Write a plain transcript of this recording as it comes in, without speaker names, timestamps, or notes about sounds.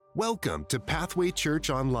Welcome to Pathway Church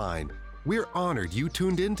Online. We're honored you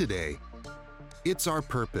tuned in today. It's our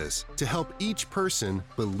purpose to help each person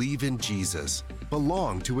believe in Jesus,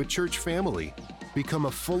 belong to a church family, become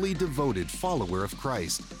a fully devoted follower of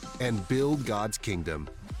Christ, and build God's kingdom.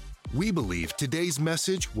 We believe today's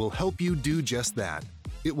message will help you do just that.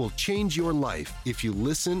 It will change your life if you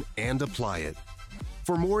listen and apply it.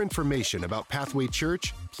 For more information about Pathway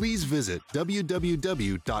Church, please visit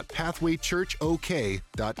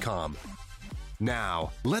www.pathwaychurchok.com.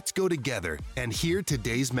 Now, let's go together and hear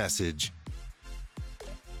today's message.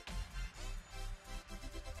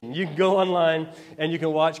 You can go online and you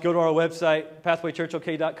can go to our website,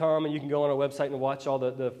 pathwaychurchok.com, and you can go on our website and watch all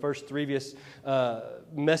the first previous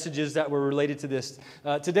messages that were related to this.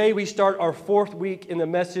 Today we start our fourth week in the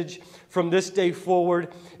message from this day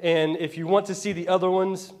forward, and if you want to see the other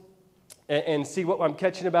ones and see what I'm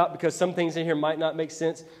catching about, because some things in here might not make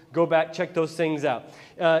sense, go back, check those things out.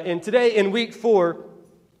 And today in week 4,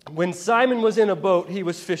 when Simon was in a boat, he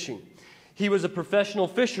was fishing. He was a professional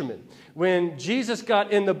fisherman. When Jesus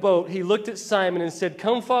got in the boat, he looked at Simon and said,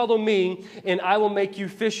 "Come follow me, and I will make you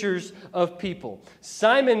fishers of people."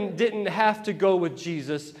 Simon didn't have to go with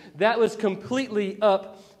Jesus. That was completely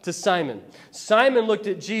up to Simon. Simon looked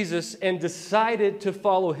at Jesus and decided to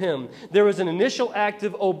follow him. There was an initial act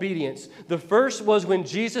of obedience. The first was when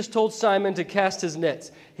Jesus told Simon to cast his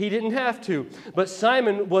nets. He didn't have to, but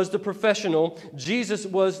Simon was the professional. Jesus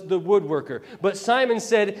was the woodworker. But Simon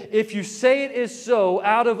said, "If you say it is so,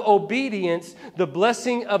 out of obedience, the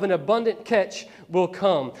blessing of an abundant catch will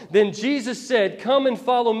come." Then Jesus said, "Come and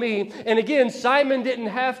follow me." And again, Simon didn't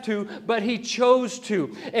have to, but he chose to.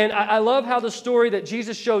 And I love how the story that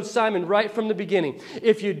Jesus showed Simon right from the beginning.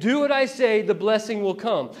 If you do what I say, the blessing will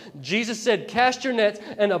come. Jesus said, "Cast your nets,"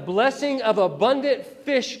 and a blessing of abundant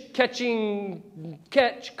fish catcher.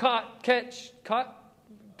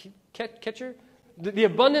 The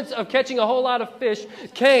abundance of catching a whole lot of fish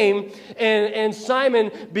came, and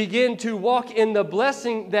Simon began to walk in the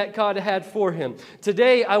blessing that God had for him.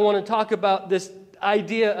 Today, I want to talk about this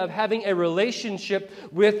idea of having a relationship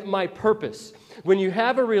with my purpose. When you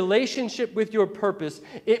have a relationship with your purpose,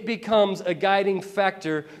 it becomes a guiding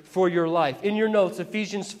factor for your life. In your notes,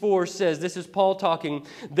 Ephesians 4 says, this is Paul talking,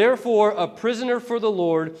 "Therefore, a prisoner for the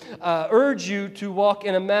Lord, urge you to walk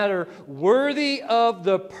in a manner worthy of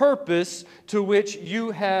the purpose to which you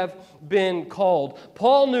have been called."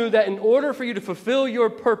 Paul knew that in order for you to fulfill your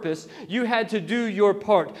purpose, you had to do your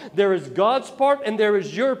part. There is God's part and there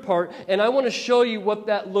is your part, and I want to show you what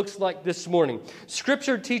that looks like this morning.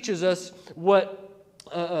 Scripture teaches us what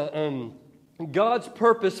God's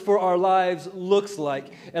purpose for our lives looks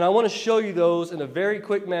like, and I want to show you those in a very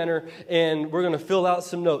quick manner, and we're going to fill out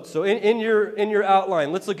some notes. So in your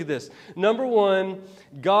outline, let's look at this. Number 1,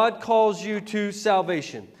 God calls you to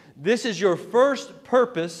salvation. This is your first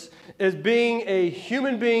purpose as being a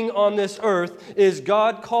human being on this earth, is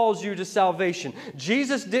God calls you to salvation.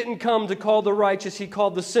 Jesus didn't come to call the righteous, he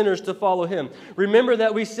called the sinners to follow him. Remember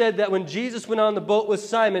that we said that when Jesus went on the boat with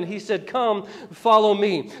Simon, he said, "Come, follow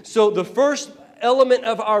me." So the first element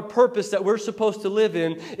of our purpose that we're supposed to live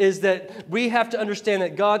in is that we have to understand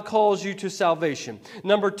that God calls you to salvation.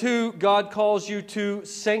 Number 2, God calls you to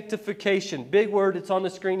sanctification. Big word, it's on the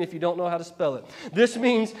screen if you don't know how to spell it. This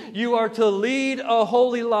means you are to lead a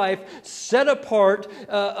holy life, set apart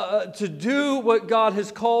to do what God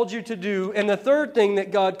has called you to do. And the third thing that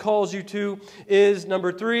God calls you to is,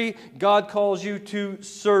 number 3, God calls you to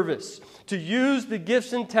service, to use the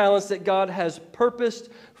gifts and talents that God has purposed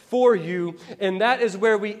for you. And that is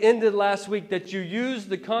where we ended last week, that you use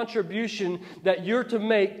the contribution that you're to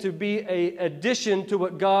make to be an addition to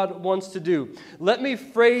what God wants to do. Let me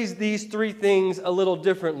phrase these 3 things a little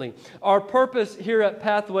differently. Our purpose here at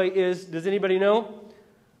Pathway is, does anybody know?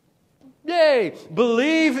 Yay!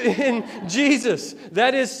 Believe in Jesus.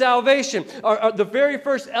 That is salvation. The very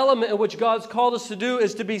first element in which God's called us to do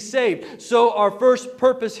is to be saved. So our first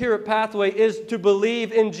purpose here at Pathway is to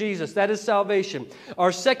believe in Jesus. That is salvation.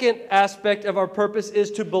 Our second aspect of our purpose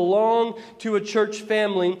is to belong to a church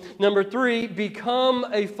family. Number 3, become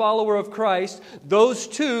a follower of Christ. Those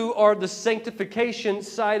 2 are the sanctification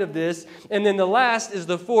side of this. And then the last is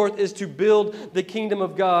the fourth, is to build the kingdom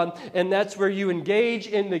of God. And that's where you engage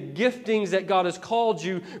in the gifting giftings that God has called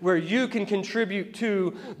you where you can contribute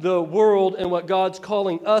to the world and what God's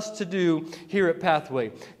calling us to do here at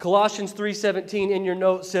Pathway. Colossians 3:17 in your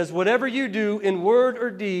notes says, whatever you do in word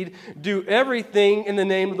or deed, do everything in the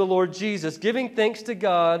name of the Lord Jesus, giving thanks to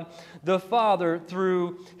God the Father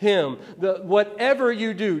through Him. Whatever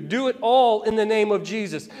you do it all in the name of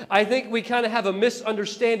Jesus. I think we kind of have a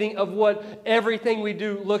misunderstanding of what everything we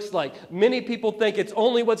do looks like. Many people think it's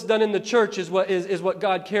only what's done in the church is what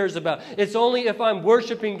God cares about. It's only if I'm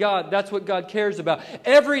worshiping God, that's what God cares about.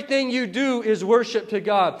 Everything you do is worship to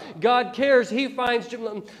God. God cares. He finds...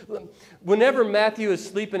 Whenever Matthew is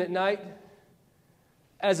sleeping at night,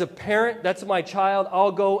 as a parent, that's my child,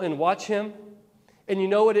 I'll go and watch him. And you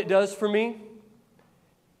know what it does for me?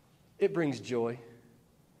 It brings joy.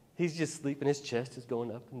 He's just sleeping. His chest is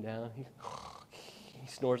going up and down. He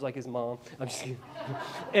snores like his mom. I'm just kidding.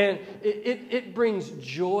 And it brings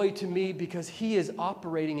joy to me because he is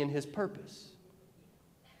operating in his purpose.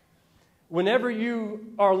 Whenever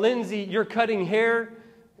you are Lindsay, you're cutting hair,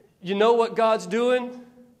 you know what God's doing?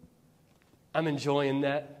 I'm enjoying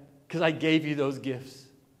that because I gave you those gifts.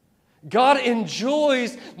 God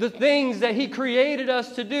enjoys the things that He created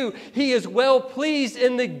us to do. He is well pleased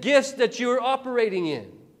in the gifts that you are operating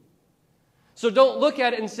in. So don't look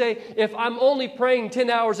at it and say, if I'm only praying 10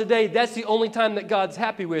 hours a day, that's the only time that God's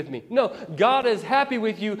happy with me. No, God is happy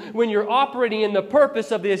with you when you're operating in the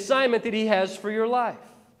purpose of the assignment that He has for your life.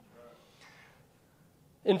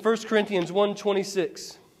 In 1 Corinthians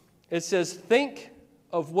 1:26, it says, think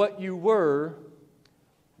of what you were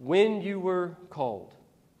when you were called.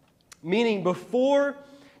 Meaning before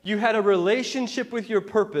you had a relationship with your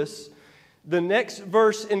purpose, the next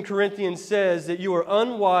verse in Corinthians says that you are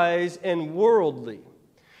unwise and worldly.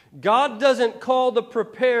 God doesn't call the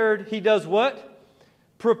prepared. He does what?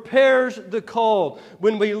 Prepares the called.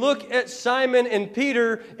 When we look at Simon and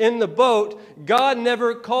Peter in the boat, God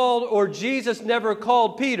never called, or Jesus never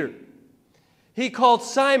called Peter. He called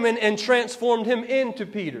Simon and transformed him into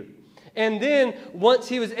Peter. And then, once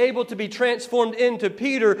he was able to be transformed into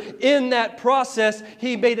Peter, in that process,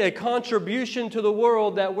 he made a contribution to the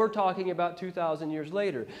world that we're talking about 2,000 years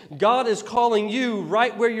later. God is calling you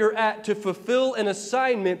right where you're at to fulfill an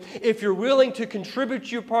assignment if you're willing to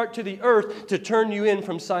contribute your part to the earth to turn you in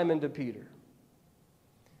from Simon to Peter.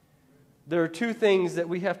 There are two things that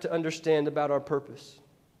we have to understand about our purpose.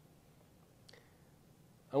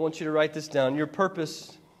 I want you to write this down. Your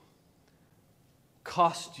purpose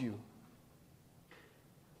cost you.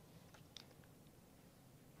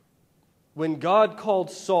 When God called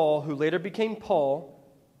Saul, who later became Paul,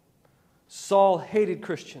 Saul hated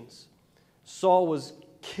Christians. Saul was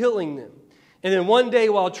killing them. And then one day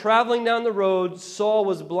while traveling down the road, Saul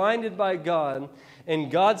was blinded by God, and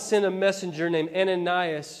God sent a messenger named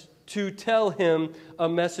Ananias to tell him a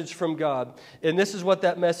message from God. And this is what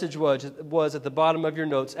that message was at the bottom of your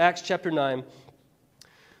notes. Acts chapter 9.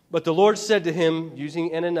 But the Lord said to him,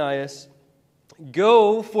 using Ananias,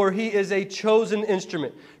 go, for he is a chosen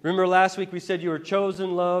instrument. Remember last week we said you were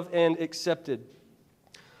chosen, loved, and accepted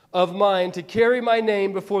of mine to carry my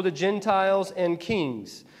name before the Gentiles and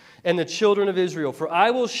kings and the children of Israel. For I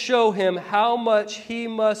will show him how much he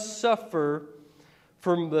must suffer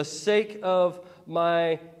for the sake of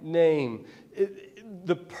my name.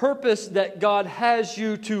 The purpose that God has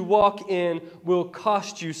you to walk in will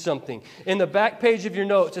cost you something. In the back page of your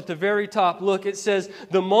notes at the very top, look, it says,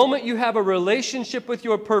 the moment you have a relationship with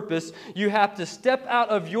your purpose, you have to step out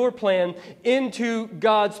of your plan into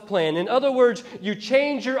God's plan. In other words, you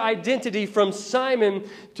change your identity from Simon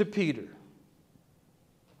to Peter.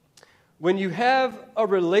 When you have a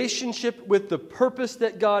relationship with the purpose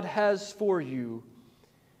that God has for you,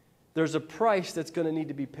 there's a price that's going to need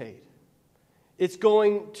to be paid. It's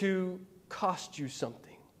going to cost you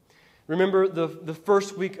something. Remember the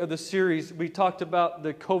first week of the series, we talked about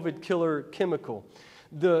the COVID killer chemical.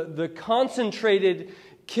 The concentrated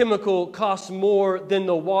chemical costs more than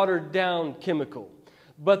the watered down chemical.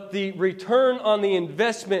 But the return on the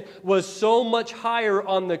investment was so much higher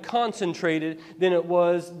on the concentrated than it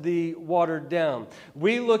was the watered down.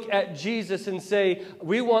 We look at Jesus and say,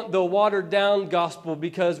 we want the watered down gospel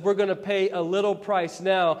because we're going to pay a little price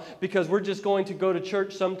now because we're just going to go to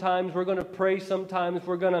church sometimes. We're going to pray sometimes.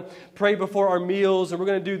 We're going to pray before our meals and we're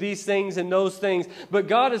going to do these things and those things. But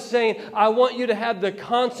God is saying, I want you to have the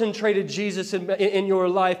concentrated Jesus in your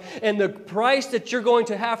life. And the price that you're going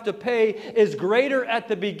to have to pay is greater at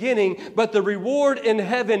the beginning, but the reward in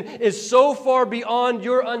heaven is so far beyond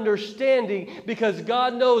your understanding, because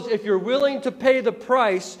God knows if you're willing to pay the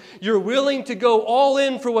price, you're willing to go all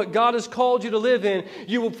in for what God has called you to live in,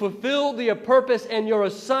 you will fulfill the purpose and your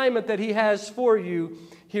assignment that He has for you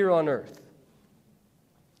here on earth.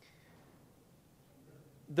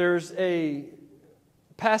 There's a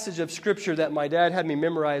passage of Scripture that my dad had me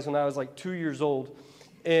memorize when I was like 2 years old.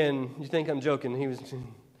 And you think I'm joking. He was...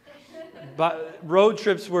 But road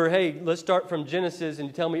trips were, hey, let's start from Genesis and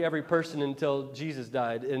you tell me every person until Jesus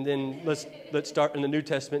died. And then let's start in the New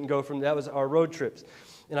Testament and go from... That was our road trips.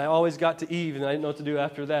 And I always got to Eve and I didn't know what to do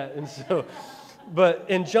after that. And so, but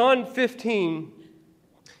in John 15...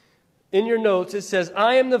 in your notes, it says,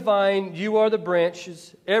 I am the vine, you are the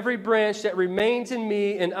branches. Every branch that remains in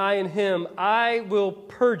me and I in him, I will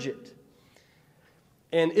purge it,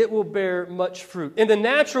 and it will bear much fruit. In the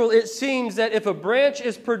natural, it seems that if a branch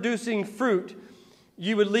is producing fruit,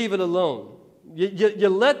 you would leave it alone. You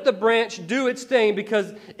let the branch do its thing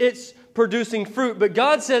because it's producing fruit. But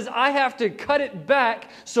God says, I have to cut it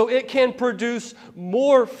back so it can produce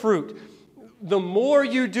more fruit. The more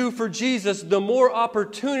you do for Jesus, the more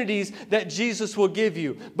opportunities that Jesus will give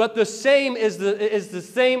you. But the same is the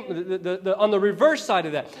same on the reverse side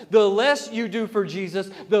of that. The less you do for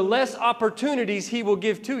Jesus, the less opportunities He will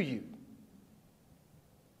give to you.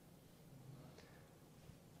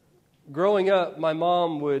 Growing up, my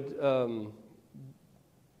mom would...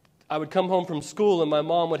 I would come home from school and my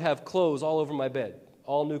mom would have clothes all over my bed,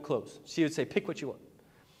 all new clothes. She would say, pick what you want.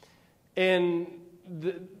 And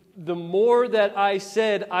the more that I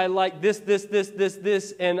said, I like this,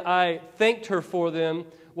 and I thanked her for them,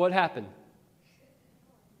 what happened?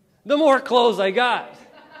 The more clothes I got.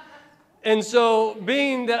 And so,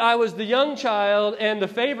 being that I was the young child and the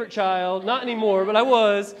favorite child, not anymore, but I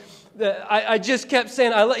was, I just kept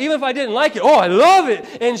saying, even if I didn't like it, oh, I love it.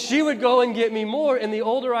 And she would go and get me more. And the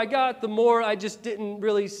older I got, the more I just didn't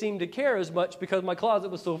really seem to care as much because my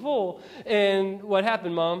closet was so full. And what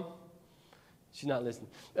happened, Mom? She's not listening.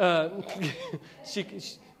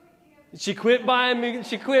 She quit buying me.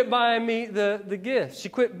 She quit buying me the gifts. She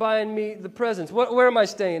quit buying me the presents. Where am I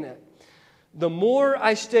staying at? The more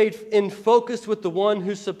I stayed in focus with the one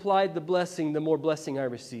who supplied the blessing, the more blessing I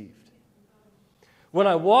received. When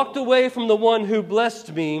I walked away from the one who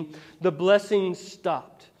blessed me, the blessing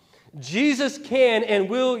stopped. Jesus can and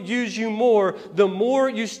will use you more the more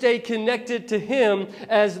you stay connected to Him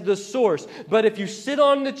as the source. But if you sit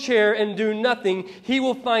on the chair and do nothing, He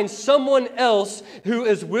will find someone else who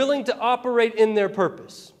is willing to operate in their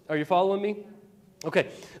purpose. Are you following me? Okay,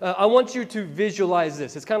 I want you to visualize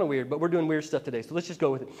this. It's kind of weird, but we're doing weird stuff today, so let's just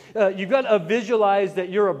go with it. You've got to visualize that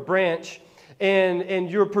you're a branch and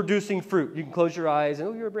you're producing fruit. You can close your eyes and,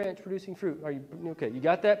 oh, you're a branch producing fruit. Are you okay? You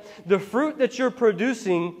got that? The fruit that you're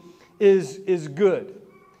producing is good.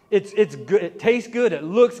 It's good. It tastes good. It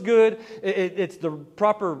looks good. It's the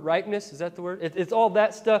proper ripeness. Is that the word? It's all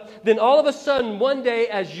that stuff. Then all of a sudden, one day,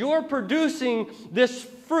 as you're producing this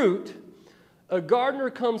fruit, a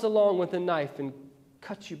gardener comes along with a knife and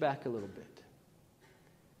cuts you back a little bit.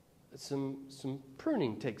 Some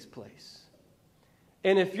pruning takes place.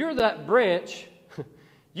 And if you're that branch,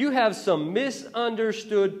 you have some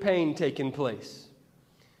misunderstood pain taking place.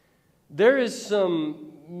 There is some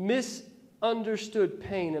misunderstood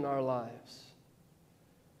pain in our lives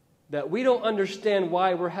that we don't understand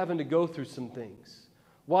why we're having to go through some things,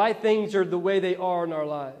 why things are the way they are in our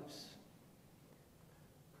lives.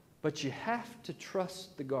 But you have to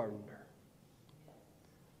trust the gardener.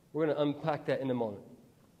 We're going to unpack that in a moment.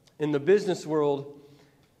 In the business world,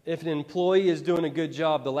 if an employee is doing a good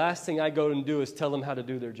job, the last thing I go and do is tell them how to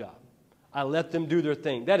do their job. I let them do their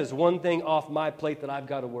thing. That is one thing off my plate that I've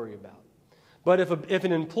got to worry about. But if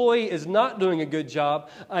an employee is not doing a good job,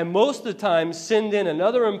 I most of the time send in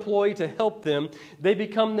another employee to help them. They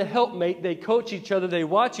become the helpmate. They coach each other. They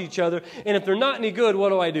watch each other. And if they're not any good, what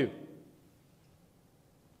do?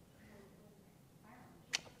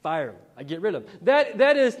 Fire them. I get rid of them.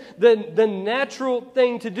 That is the natural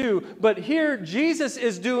thing to do. But here, Jesus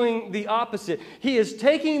is doing the opposite. He is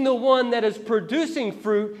taking the one that is producing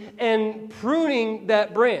fruit and pruning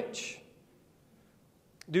that branch.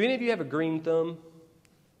 Do any of you have a green thumb?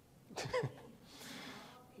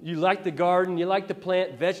 You like the garden, you like to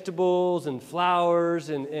plant vegetables and flowers,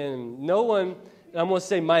 and no one, I'm going to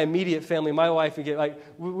say my immediate family, my wife, and get like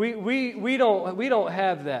we don't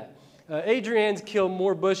have that. Adrienne's killed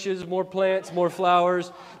more bushes, more plants, more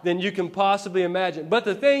flowers than you can possibly imagine. But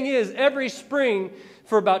the thing is, every spring,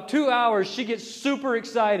 for about 2 hours, she gets super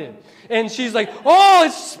excited. And she's like, oh,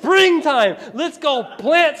 it's springtime. Let's go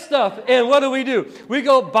plant stuff. And what do? We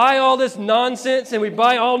go buy all this nonsense, and we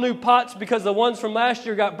buy all new pots because the ones from last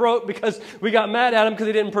year got broke because we got mad at them because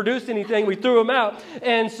they didn't produce anything. We threw them out.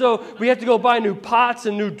 And so we have to go buy new pots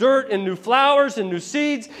and new dirt and new flowers and new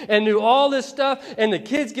seeds and new all this stuff. And the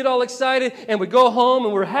kids get all excited, and we go home,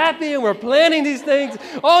 and we're happy, and we're planting these things.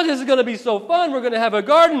 Oh, this is going to be so fun. We're going to have a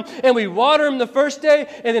garden. And we water them the first day,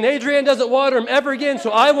 and then Adrienne doesn't water them ever again. So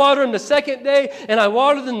I water them the second day, and I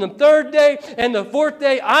water them the third day, and the fourth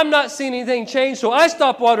day, I'm not seeing anything change. So I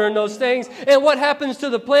stop watering those things. And what happens to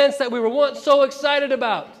the plants that we were once so excited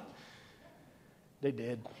about? They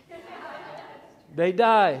did. They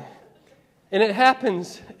die. And it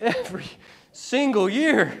happens every single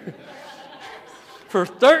year. For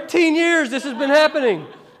 13 years, this has been happening.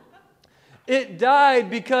 It died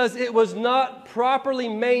because it was not properly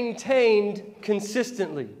maintained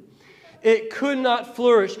consistently. It could not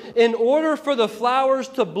flourish. In order for the flowers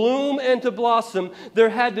to bloom and to blossom,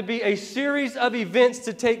 there had to be a series of events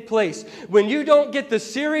to take place. When you don't get the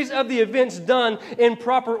series of the events done in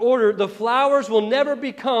proper order, the flowers will never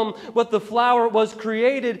become what the flower was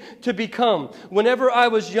created to become. Whenever I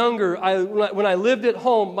was younger, when I lived at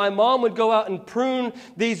home, my mom would go out and prune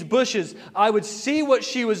these bushes. I would see what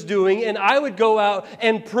she was doing, and I would go out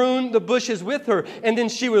and prune the bushes with her. And then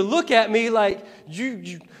she would look at me like,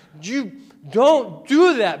 you don't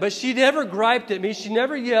do that. But she never griped at me. She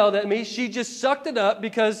never yelled at me. She just sucked it up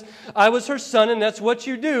because I was her son, and that's what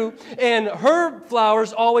you do. And her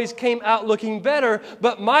flowers always came out looking better,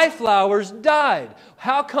 but my flowers died.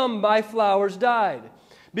 How come my flowers died?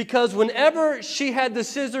 Because whenever she had the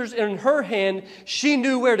scissors in her hand, she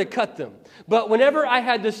knew where to cut them. But whenever I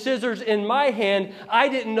had the scissors in my hand, I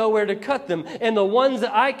didn't know where to cut them. And the ones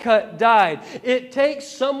that I cut died. It takes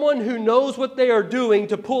someone who knows what they are doing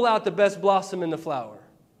to pull out the best blossom in the flower.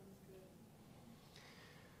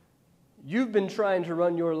 You've been trying to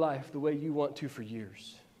run your life the way you want to for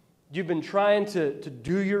years. You've been trying to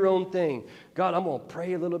do your own thing. God, I'm going to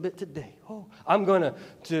pray a little bit today. Oh, I'm going to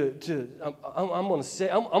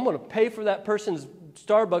pay for that person's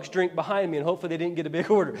Starbucks drink behind me, and hopefully they didn't get a big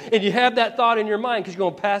order. And you have that thought in your mind because you're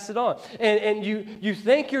going to pass it on. And you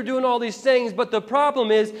think you're doing all these things, but the problem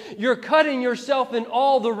is you're cutting yourself in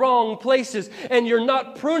all the wrong places, and you're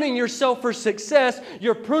not pruning yourself for success.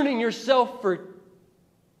 You're pruning yourself for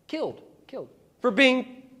killed, for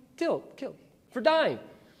being killed, for dying.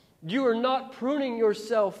 You are not pruning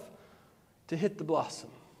yourself to hit the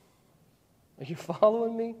blossom. Are you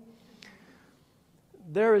following me?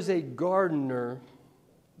 There is a gardener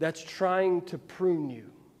that's trying to prune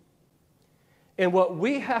you. And what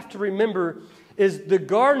we have to remember is the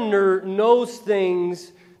gardener knows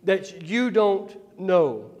things that you don't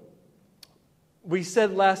know. We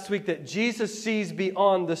said last week that Jesus sees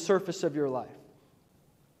beyond the surface of your life.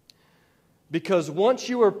 Because once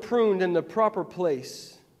you are pruned in the proper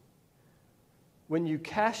place, when you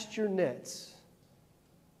cast your nets,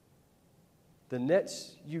 the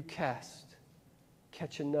nets you cast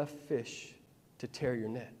catch enough fish to tear your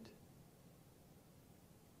net.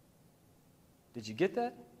 Did you get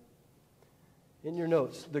that? In your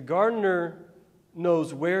notes, the gardener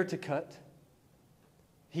knows where to cut,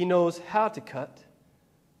 he knows how to cut,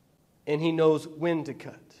 and he knows when to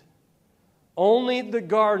cut. Only the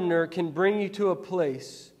gardener can bring you to a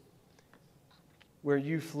place where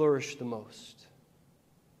you flourish the most.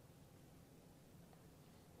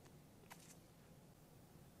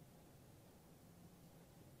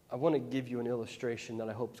 I want to give you an illustration that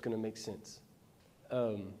I hope is going to make sense.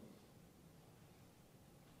 Yeah?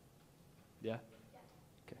 Okay.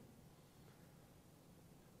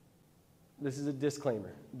 This is a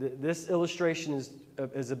disclaimer. This illustration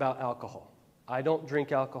is about alcohol. I don't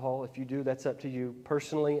drink alcohol. If you do, that's up to you.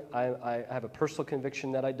 Personally, I have a personal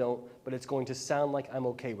conviction that I don't, but it's going to sound like I'm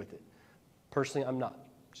okay with it. Personally, I'm not.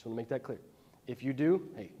 Just want to make that clear. If you do,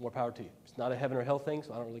 hey, more power to you. It's not a heaven or hell thing,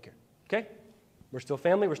 so I don't really care. Okay? We're still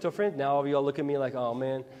family. We're still friends. Now all of you all look at me like, oh,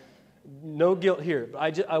 man, no guilt here.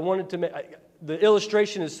 But I wanted to make, the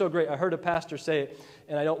illustration is so great. I heard a pastor say it,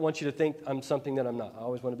 and I don't want you to think I'm something that I'm not. I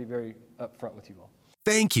always want to be very upfront with you all.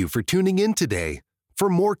 Thank you for tuning in today. For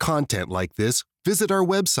more content like this, visit our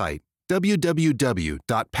website,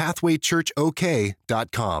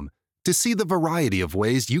 www.pathwaychurchok.com, to see the variety of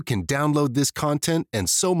ways you can download this content and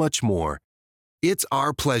so much more. It's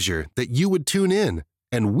our pleasure that you would tune in,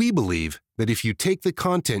 and we believe that if you take the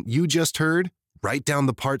content you just heard, write down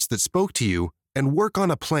the parts that spoke to you, and work on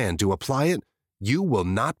a plan to apply it, you will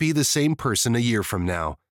not be the same person a year from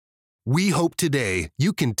now. We hope today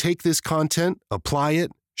you can take this content, apply it,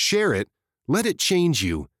 share it, Let it change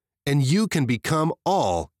you, and you can become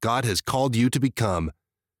all God has called you to become.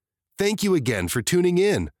 Thank you again for tuning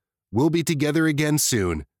in. We'll be together again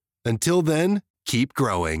soon. Until then, keep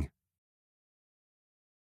growing.